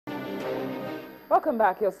Welcome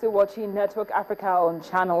back. You're still watching Network Africa on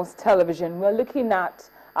Channels Television. We're looking at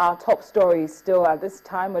our top stories still at this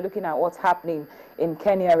time. We're looking at what's happening in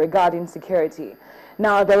Kenya regarding security.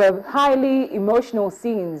 Now, there were highly emotional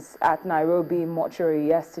scenes at Nairobi mortuary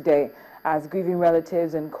yesterday as grieving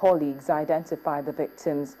relatives and colleagues identified the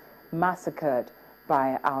victims massacred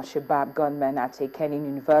by Al-Shabaab gunmen at a Kenyan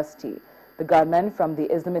university. The gunmen from the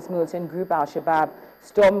Islamist militant group Al-Shabaab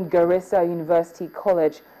stormed Garissa University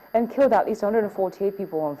College and killed at least 148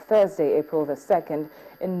 people on Thursday, April the 2nd,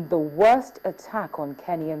 in the worst attack on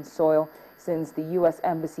Kenyan soil since the U.S.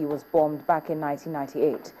 Embassy was bombed back in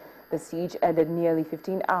 1998. The siege ended nearly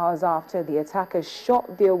 15 hours after the attackers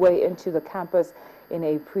shot their way into the campus in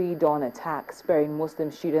a pre-dawn attack, sparing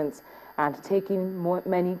Muslim students and taking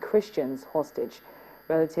many Christians hostage.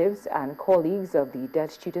 Relatives and colleagues of the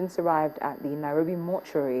dead students arrived at the Nairobi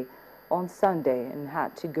mortuary on Sunday and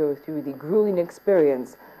had to go through the grueling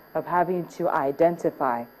experience of having to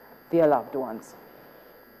identify their loved ones.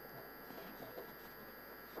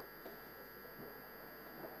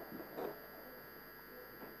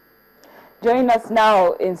 Joining us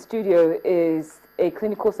now in studio is a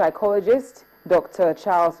clinical psychologist, Dr.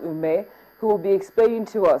 Charles Umeh, who will be explaining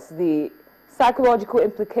to us the psychological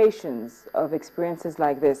implications of experiences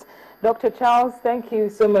like this. Dr. Charles, thank you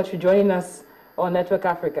so much for joining us on Network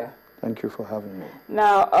Africa. Thank you for having me.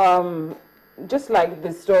 Now, just like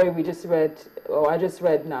the story we just read, or I just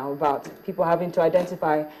read now, about people having to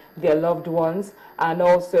identify their loved ones, and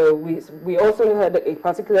also we also heard a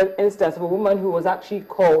particular instance of a woman who was actually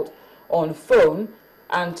called on phone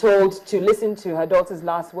and told to listen to her daughter's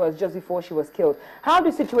last words just before she was killed. How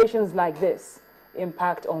do situations like this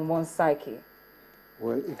impact on one's psyche?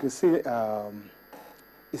 Well, you can see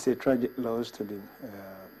it's a tragic loss to the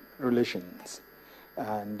relations.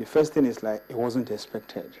 And the first thing is like it wasn't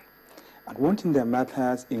expected. And one thing that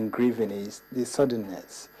matters in grieving is the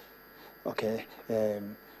suddenness, okay?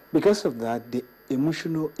 Because of that, the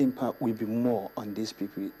emotional impact will be more on these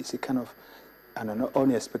people. It's a kind of an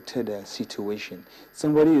unexpected situation.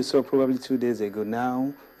 Somebody you saw probably 2 days ago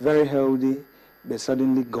now, very healthy, but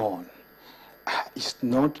suddenly gone. It's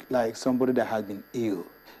not like somebody that has been ill,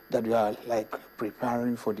 that you are like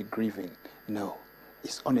preparing for the grieving. No,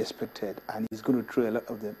 it's unexpected, and it's going to throw a lot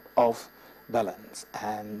of them off balance,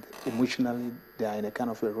 and emotionally they are in a kind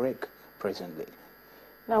of a wreck presently.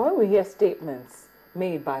 Now, when we hear statements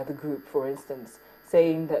made by the group, for instance,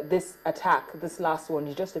 saying that this attack, this last one,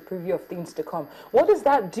 is just a preview of things to come, what does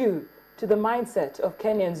that do to the mindset of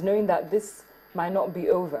Kenyans knowing that this might not be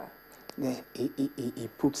over? Yeah,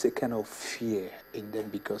 it puts a kind of fear in them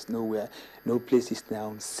because no place is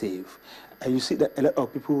now safe. And you see that a lot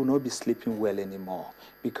of people will not be sleeping well anymore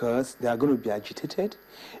because they are going to be agitated.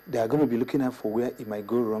 They are going to be looking out for where it might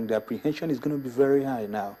go wrong. The apprehension is going to be very high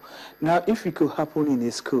now. Now, if it could happen in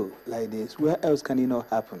a school like this, where else can it not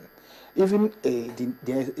happen? Even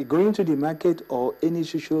going to the market or any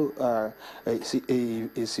social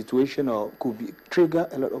a situation or could be trigger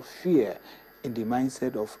a lot of fear in the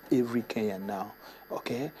mindset of every Kenyan now,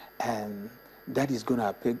 okay? And that is going to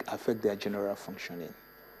affect their general functioning.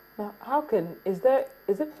 Now, is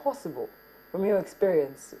it possible, from your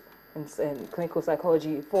experience in clinical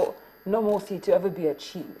psychology, for normalcy to ever be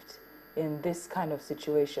achieved in this kind of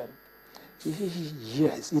situation?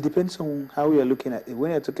 Yes, it depends on how we are looking at it.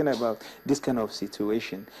 When you're talking about this kind of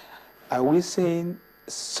situation, are we saying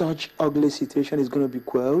such ugly situation is going to be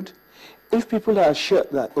quelled? If people are sure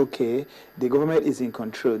that, okay, the government is in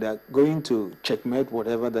control, they're going to checkmate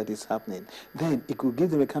whatever that is happening, then it could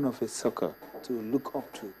give them a kind of a succor to look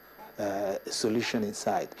up to a solution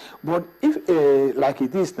inside. But if, like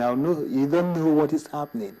it is now, no, you don't know what is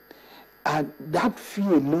happening, and that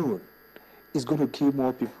fear alone is going to kill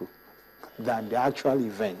more people than the actual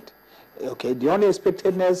event. Okay, the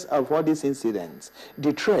unexpectedness of all these incidents,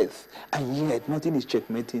 the truth, and yet nothing is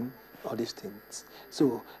checkmating all these things.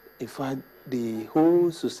 So, in fact, the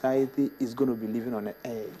whole society is going to be living on an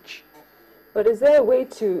edge. But is there a way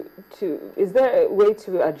to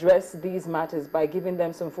address these matters by giving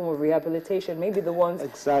them some form of rehabilitation? Maybe the ones,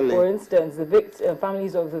 exactly. For instance, the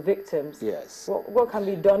families of the victims. Yes. What can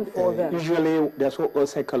be done for them? Usually, that's what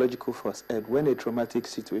was psychological first aid when a traumatic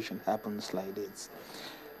situation happens like this.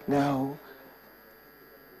 Now,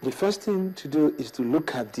 the first thing to do is to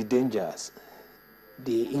look at the dangers,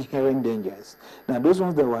 the inherent dangers. Now, those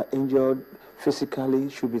ones that were injured physically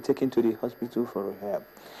should be taken to the hospital for rehab.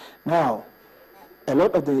 Now, a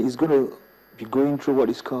lot of them is going to be going through what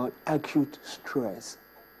is called acute stress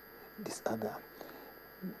disorder.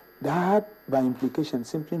 That, by implication,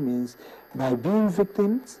 simply means by being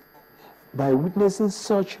victims, by witnessing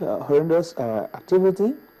such horrendous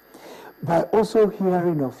activity, by also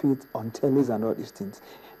hearing of it on tellies and all these things,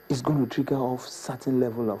 it's going to trigger off certain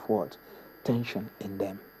level of what? Tension in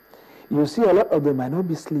them. You see, a lot of them might not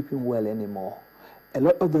be sleeping well anymore. A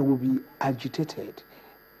lot of them will be agitated,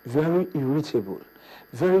 very irritable,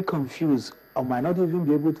 very confused, or might not even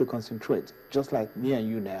be able to concentrate, just like me and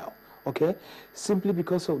you now, okay? Simply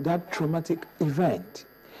because of that traumatic event.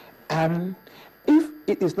 And if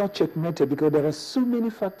it is not checkmated, because there are so many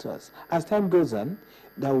factors, as time goes on,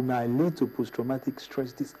 that might lead to post-traumatic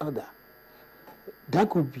stress disorder. That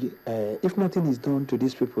could be, if nothing is done to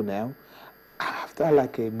these people now, after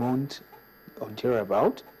like a month or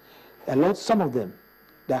thereabout, some of them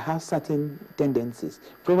that have certain tendencies,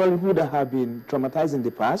 probably people that have been traumatized in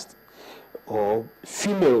the past, or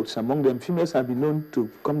females among them, females have been known to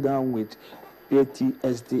come down with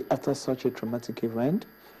PTSD after such a traumatic event,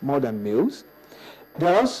 more than males.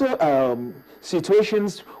 There are also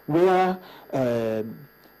situations where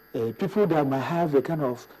people that might have a kind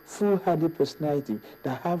of foolhardy personality,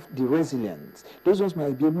 that have the resilience, those ones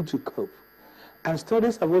might be able to cope. And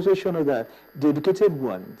studies have also shown that the educated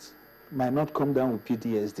ones might not come down with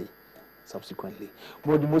PTSD subsequently.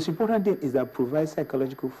 But the most important thing is that provide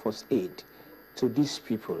psychological first aid to these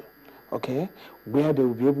people, okay, where they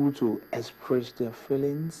will be able to express their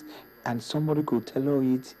feelings, and somebody could tell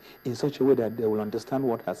it in such a way that they will understand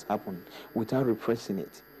what has happened without repressing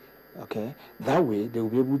it. Okay, that way they will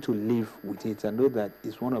be able to live with it and know that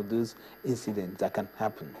it's one of those incidents that can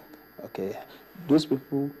happen. Okay, those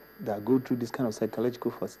people that go through this kind of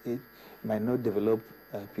psychological first aid might not develop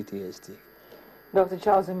PTSD. Dr.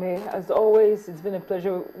 Charles Umeh, as always, it's been a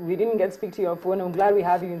pleasure. We didn't get to speak to you on phone. I'm glad we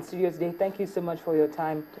have you in studio today. Thank you so much for your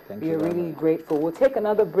time. We are really grateful. We'll take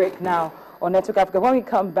another break now on Network Africa. When we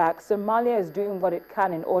come back, Somalia is doing what it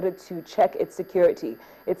can in order to check its security.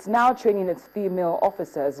 It's now training its female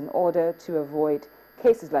officers in order to avoid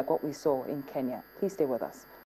cases like what we saw in Kenya. Please stay with us.